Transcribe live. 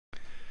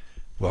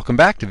Welcome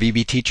back to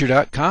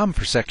VBTeacher.com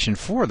for Section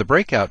 4 of the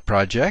Breakout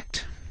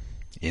project.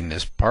 In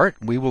this part,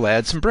 we will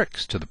add some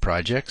bricks to the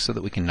project so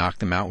that we can knock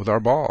them out with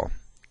our ball.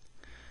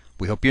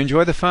 We hope you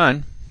enjoy the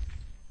fun.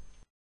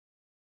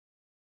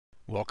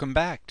 Welcome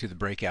back to the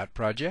Breakout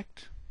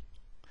project.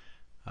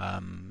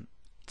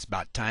 It's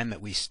about time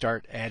that we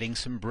start adding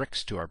some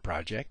bricks to our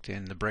project,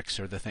 and the bricks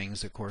are the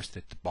things, of course,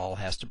 that the ball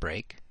has to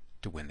break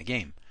to win the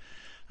game.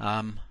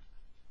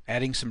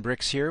 Adding some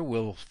bricks here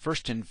will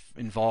first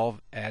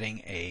involve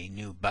adding a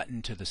new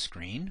button to the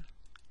screen.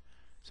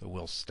 So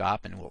we'll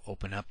stop and we'll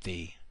open up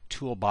the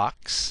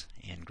toolbox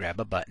and grab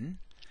a button.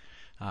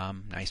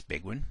 Nice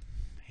big one.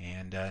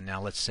 And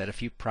now let's set a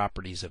few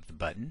properties of the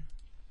button.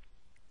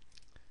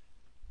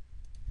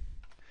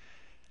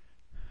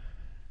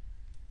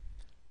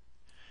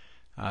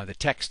 The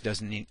text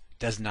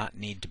does not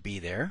need to be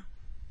there,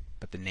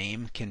 but the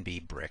name can be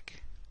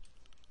brick.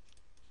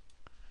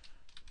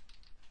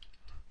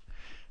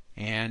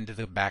 And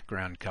the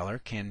background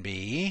color can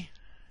be,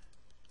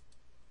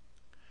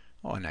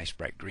 a nice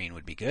bright green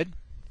would be good.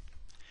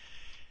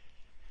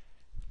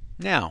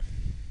 Now,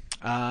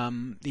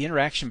 the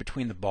interaction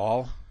between the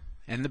ball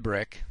and the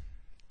brick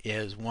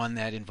is one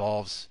that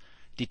involves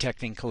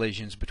detecting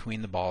collisions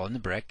between the ball and the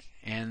brick,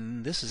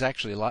 and this is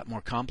actually a lot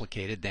more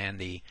complicated than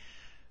the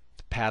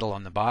paddle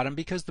on the bottom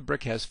because the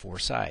brick has 4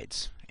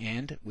 sides,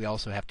 and we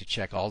also have to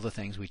check all the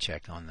things we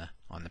check on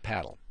the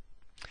paddle.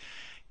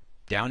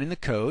 Down in the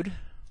code,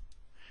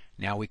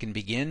 now we can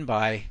begin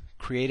by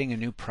creating a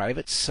new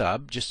private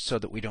sub, just so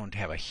that we don't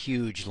have a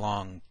huge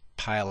long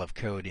pile of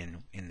code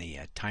in the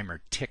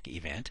timer tick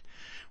event.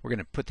 We're going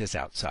to put this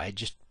outside,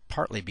 just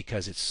partly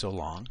because it's so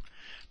long.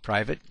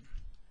 Private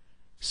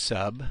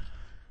sub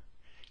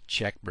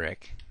check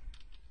brick,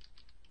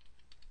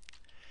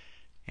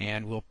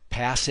 and we'll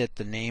pass it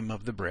the name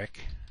of the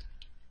brick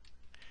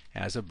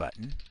as a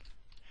button,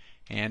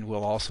 and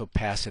we'll also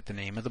pass it the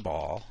name of the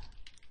ball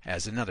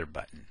as another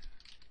button.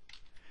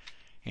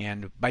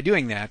 And by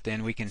doing that,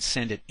 then we can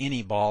send it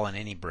any ball and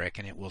any brick,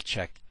 and it will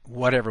check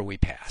whatever we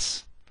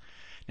pass.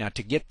 Now,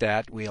 to get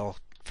that,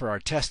 for our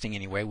testing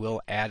anyway,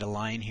 we'll add a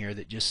line here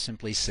that just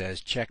simply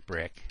says check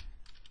brick,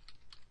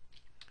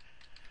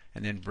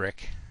 and then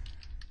brick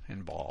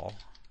and ball.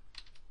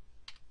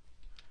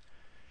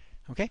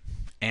 Okay,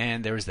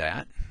 and there's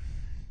that.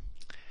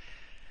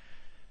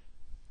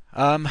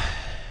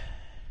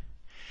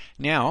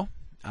 Now,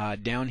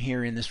 down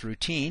here in this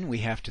routine, we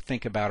have to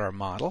think about our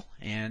model,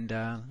 and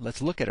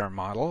let's look at our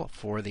model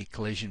for the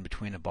collision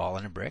between a ball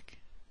and a brick.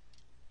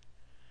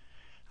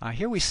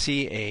 Here we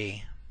see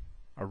a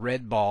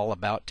red ball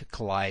about to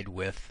collide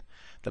with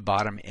the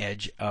bottom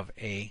edge of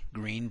a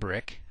green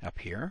brick up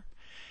here,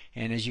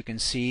 and as you can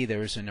see,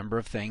 there's a number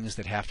of things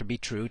that have to be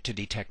true to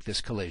detect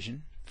this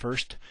collision.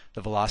 First,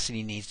 the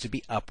velocity needs to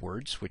be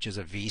upwards, which is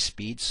a v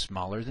speed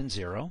smaller than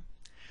 0.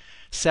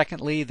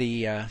 Secondly,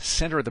 the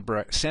center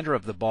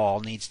of the ball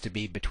needs to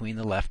be between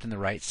the left and the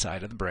right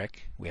side of the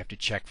brick. We have to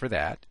check for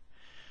that.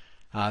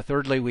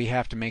 Thirdly, we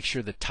have to make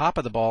sure the top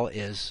of the ball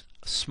is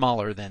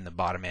smaller than the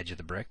bottom edge of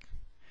the brick,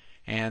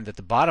 and that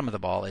the bottom of the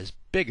ball is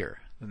bigger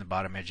than the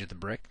bottom edge of the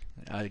brick,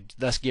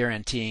 thus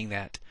guaranteeing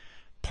that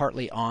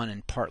partly on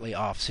and partly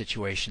off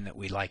situation that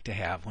we like to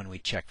have when we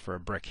check for a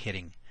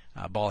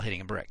ball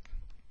hitting a brick.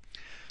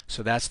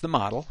 So that's the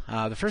model.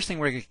 The first thing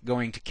we're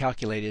going to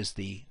calculate is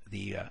the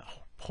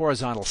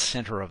horizontal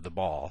center of the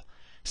ball,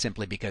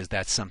 simply because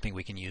that's something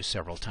we can use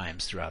several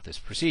times throughout this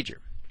procedure.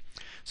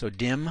 So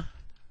dim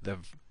the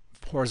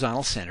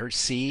horizontal center,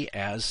 C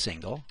as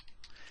single,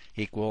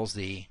 equals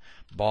the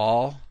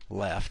ball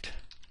left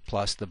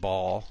plus the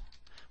ball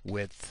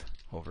width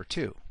over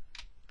 2.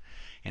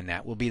 And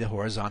that will be the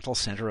horizontal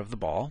center of the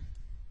ball.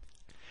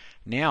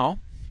 Now,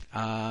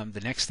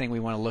 the next thing we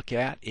want to look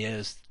at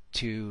is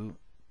to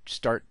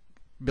start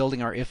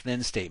building our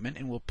if-then statement,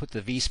 and we'll put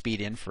the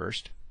v-speed in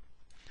first.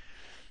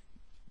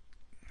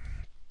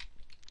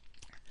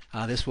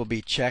 This will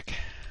be check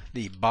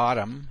the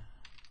bottom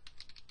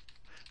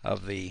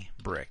of the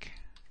brick.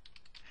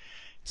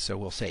 So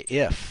we'll say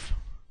if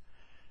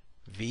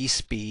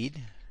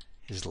v-speed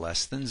is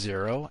less than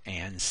 0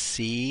 and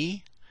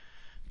c,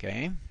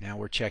 okay, now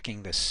we're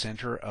checking the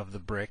center of the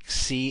brick.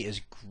 C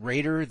is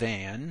greater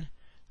than,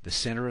 the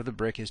center of the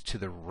brick is to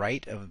the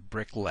right of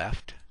brick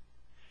left,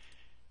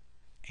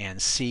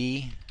 and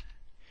C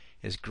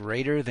is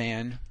greater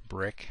than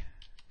brick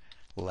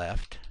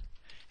left,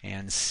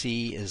 and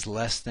C is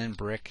less than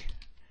brick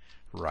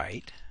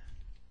right,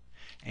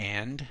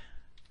 and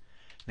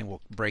then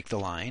we'll break the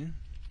line.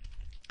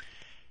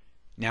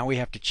 Now we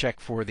have to check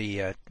for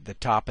the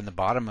top and the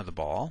bottom of the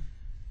ball.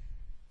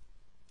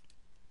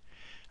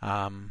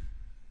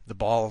 The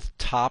ball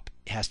top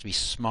has to be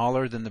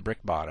smaller than the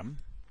brick bottom.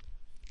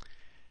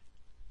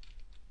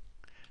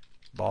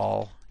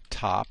 Ball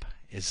top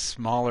is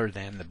smaller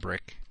than the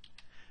brick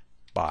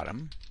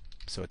bottom,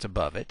 so it's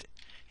above it,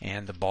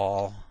 and the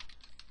ball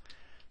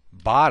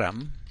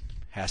bottom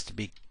has to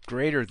be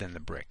greater than the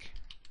brick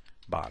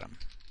bottom.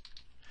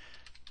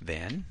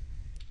 Then,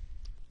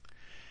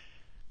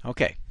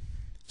 okay,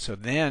 So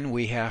then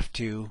we have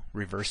to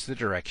reverse the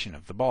direction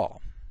of the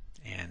ball.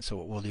 And so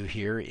what we'll do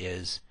here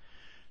is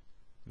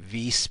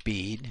v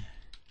speed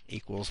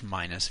equals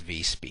minus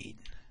v speed.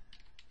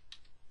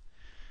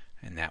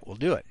 And that will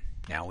do it.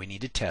 Now we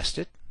need to test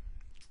it.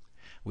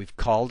 We've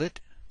called it.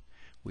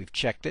 We've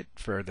checked it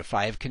for the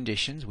 5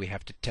 conditions we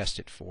have to test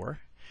it for.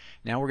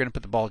 Now we're going to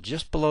put the ball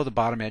just below the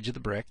bottom edge of the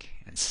brick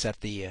and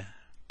set the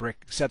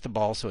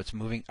ball so it's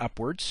moving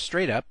upwards,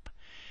 straight up,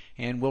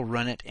 and we'll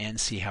run it and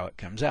see how it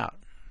comes out.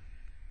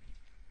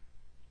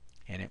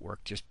 And it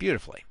worked just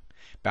beautifully.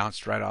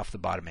 Bounced right off the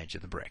bottom edge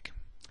of the brick.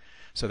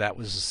 So that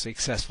was a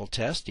successful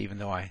test, even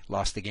though I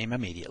lost the game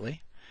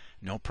immediately.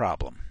 No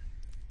problem.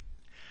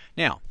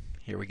 Now,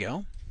 here we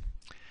go.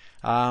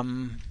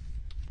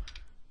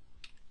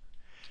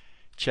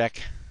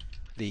 Check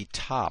the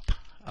top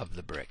of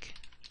the brick.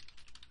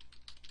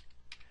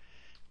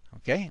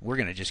 Okay, we're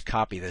going to just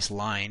copy this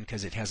line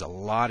because it has a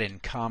lot in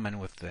common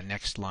with the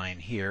next line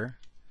here.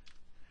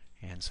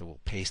 And so we'll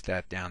paste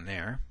that down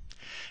there.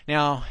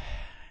 Now,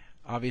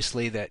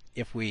 obviously that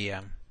if we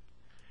have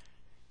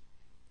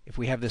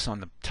this on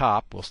the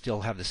top, we'll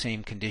still have the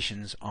same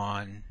conditions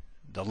on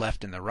the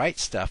left and the right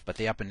stuff, but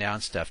the up and down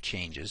stuff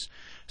changes.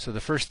 So the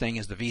first thing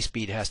is the v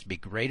speed has to be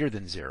greater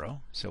than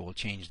 0. So we'll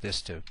change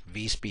this to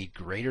v speed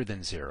greater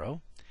than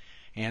 0.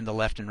 And the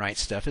left and right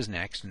stuff is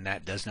next, and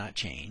that does not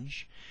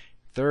change.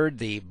 Third,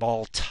 the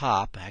ball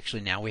top.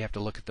 Actually, now we have to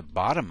look at the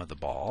bottom of the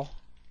ball.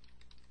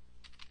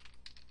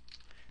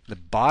 The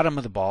bottom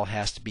of the ball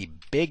has to be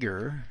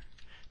bigger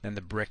than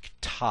the brick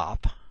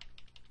top.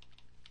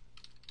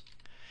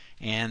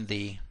 And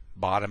the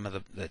bottom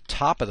of the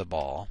top of the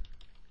ball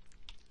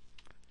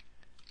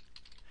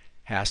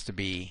has to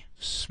be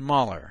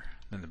smaller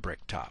than the brick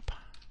top.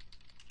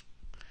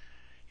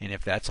 And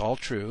if that's all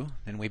true,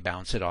 then we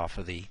bounce it off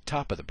of the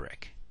top of the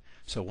brick.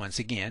 So once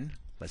again,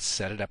 let's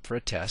set it up for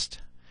a test.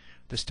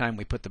 This time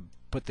we put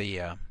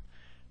the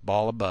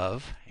ball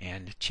above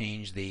and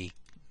change the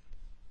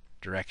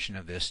direction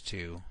of this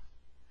to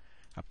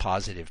a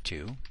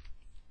 +2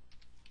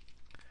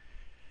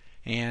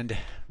 and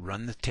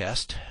run the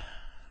test.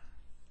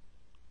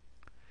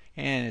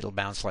 And it'll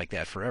bounce like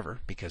that forever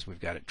because we've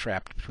got it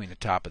trapped between the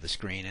top of the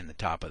screen and the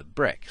top of the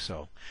brick.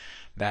 So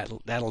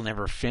that'll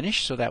never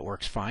finish, so that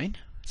works fine.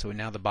 So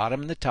now the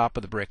bottom and the top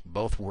of the brick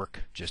both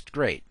work just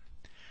great.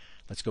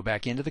 Let's go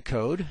back into the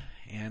code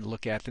and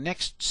look at the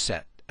next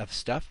set of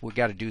stuff. We've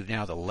got to do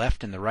now the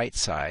left and the right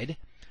side.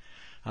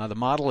 The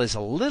model is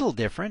a little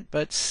different,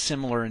 but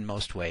similar in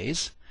most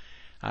ways.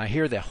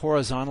 Here the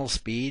horizontal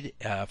speed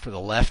for the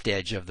left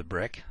edge of the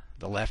brick.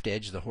 The left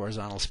edge, the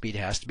horizontal speed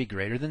has to be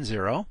greater than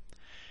 0.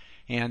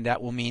 And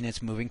that will mean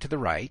it's moving to the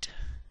right.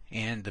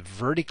 And the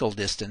vertical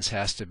distance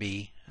has to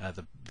be,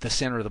 the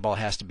center of the ball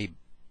has to be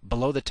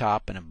below the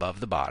top and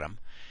above the bottom.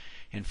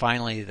 And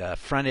finally, the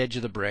front edge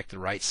of the brick, the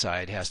right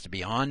side, has to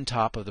be on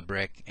top of the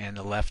brick, and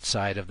the left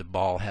side of the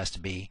ball has to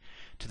be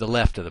to the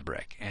left of the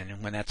brick.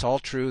 And when that's all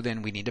true,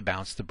 then we need to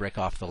bounce the brick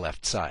off the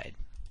left side.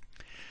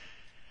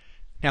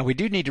 Now we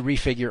do need to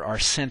refigure our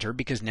center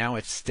because now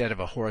instead of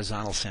a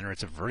horizontal center,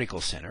 it's a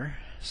vertical center.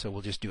 So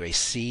we'll just do a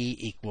C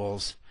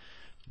equals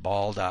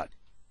ball dot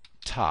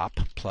top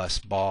plus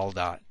ball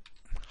dot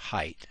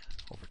height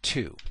over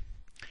 2.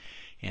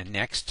 And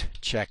next,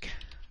 check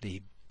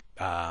the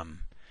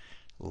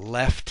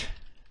left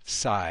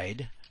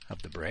side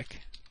of the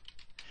brick.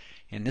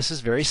 And this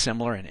is very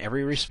similar in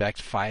every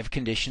respect. 5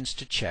 conditions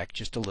to check,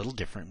 just a little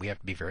different. We have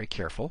to be very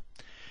careful.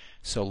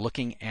 So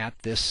looking at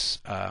this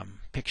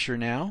picture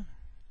now,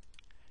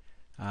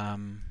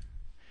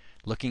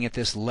 looking at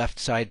this left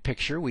side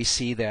picture, we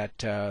see that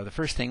the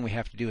first thing we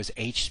have to do is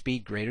h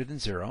speed greater than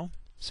 0.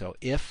 So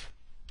if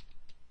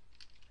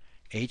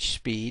h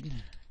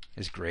speed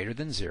is greater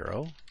than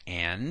 0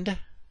 and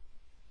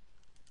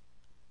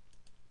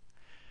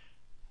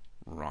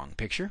wrong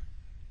picture,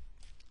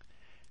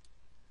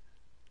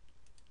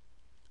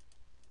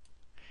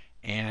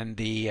 and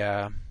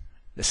the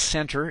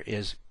center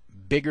is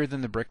bigger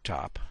than the brick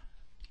top,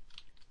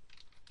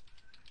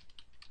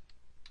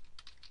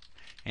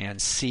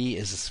 and C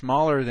is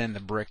smaller than the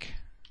brick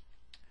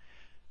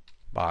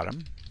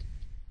bottom,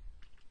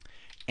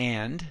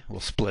 and we'll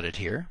split it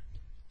here.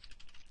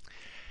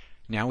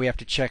 Now we have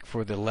to check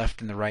for the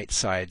left and the right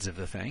sides of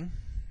the thing.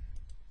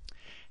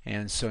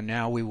 And so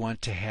now we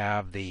want to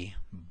have the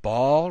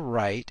ball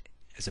right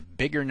as a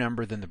bigger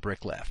number than the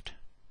brick left.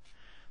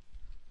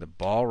 The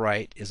ball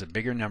right is a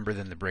bigger number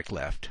than the brick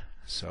left.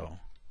 So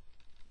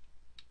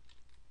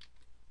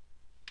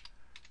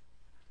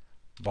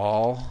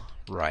ball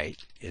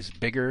right is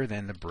bigger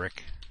than the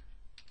brick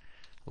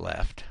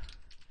left,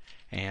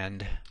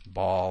 and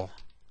ball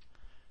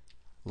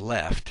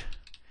left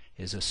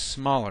is a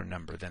smaller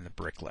number than the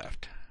brick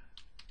left.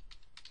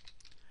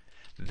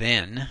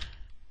 Then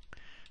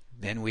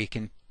we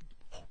can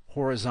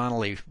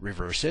horizontally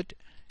reverse it.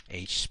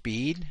 H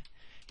speed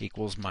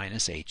equals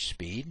minus h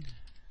speed.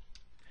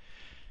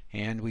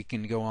 And we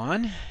can go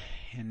on,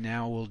 and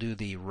now we'll do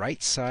the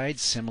right side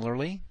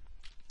similarly.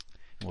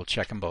 We'll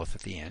check them both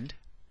at the end.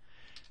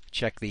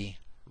 Check the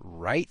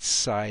right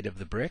side of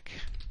the brick.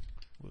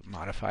 We'll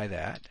modify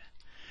that.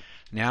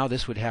 Now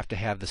this would have to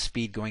have the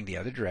speed going the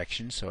other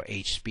direction, so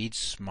h speed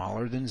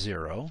smaller than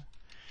 0.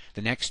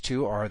 The next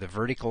two are the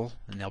vertical,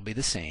 and they'll be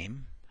the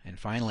same. And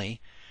finally,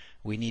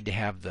 we need to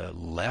have the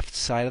left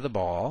side of the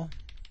ball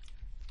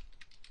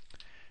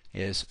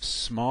is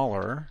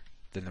smaller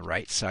than the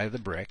right side of the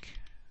brick,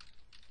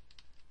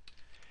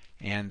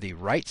 and the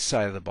right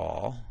side of the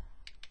ball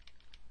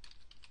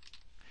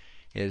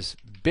is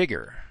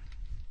bigger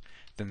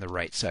than the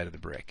right side of the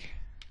brick.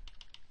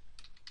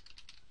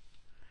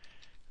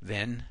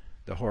 Then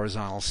the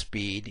horizontal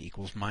speed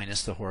equals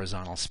minus the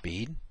horizontal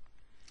speed.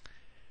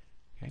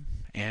 Okay,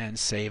 and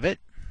save it.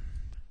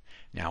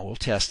 Now we'll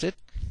test it.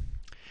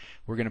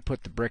 We're going to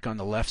put the brick on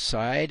the left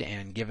side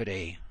and give it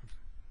a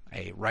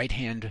right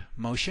hand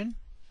motion.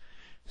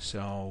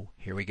 So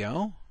here we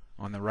go.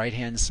 On the right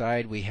hand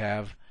side we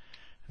have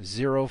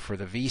 0 for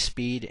the V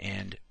speed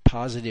and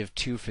positive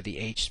 2 for the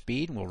H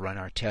speed. We'll run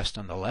our test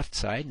on the left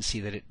side and see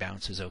that it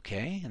bounces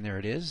okay. And there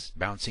it is,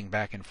 bouncing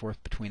back and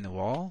forth between the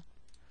wall.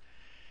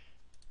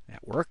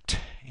 That worked.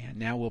 And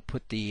now we'll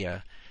put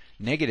the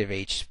negative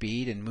H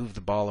speed and move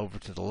the ball over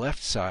to the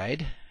left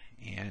side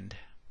and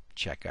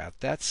check out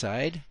that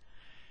side.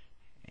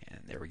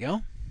 And there we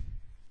go.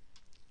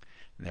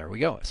 And there we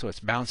go. So it's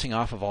bouncing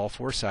off of all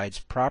four sides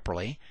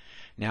properly.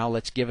 Now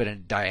let's give it a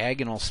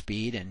diagonal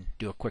speed and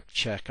do a quick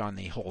check on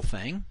the whole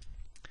thing.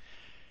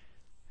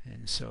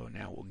 And so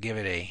now we'll give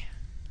it a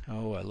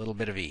little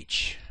bit of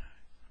each.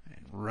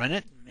 And run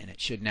it, and it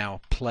should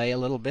now play a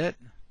little bit.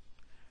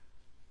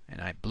 And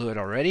I blew it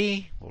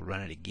already. We'll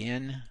run it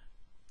again.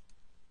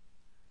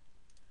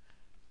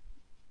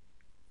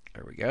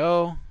 There we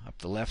go. Up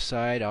the left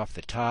side, off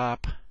the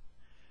top,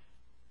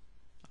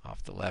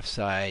 off the left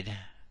side,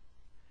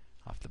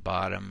 off the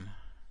bottom,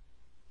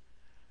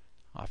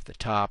 off the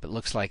top. It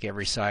looks like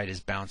every side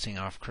is bouncing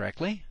off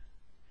correctly.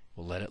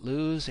 We'll let it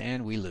lose,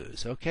 and we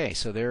lose. Okay,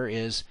 so there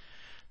is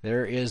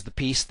the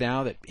piece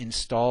now that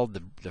installed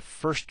the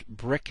first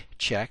brick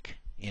check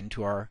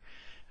into our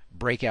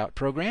Breakout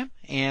program,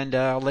 and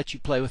I'll let you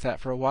play with that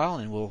for a while,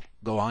 and we'll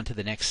go on to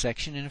the next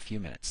section in a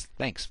few minutes.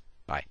 Thanks.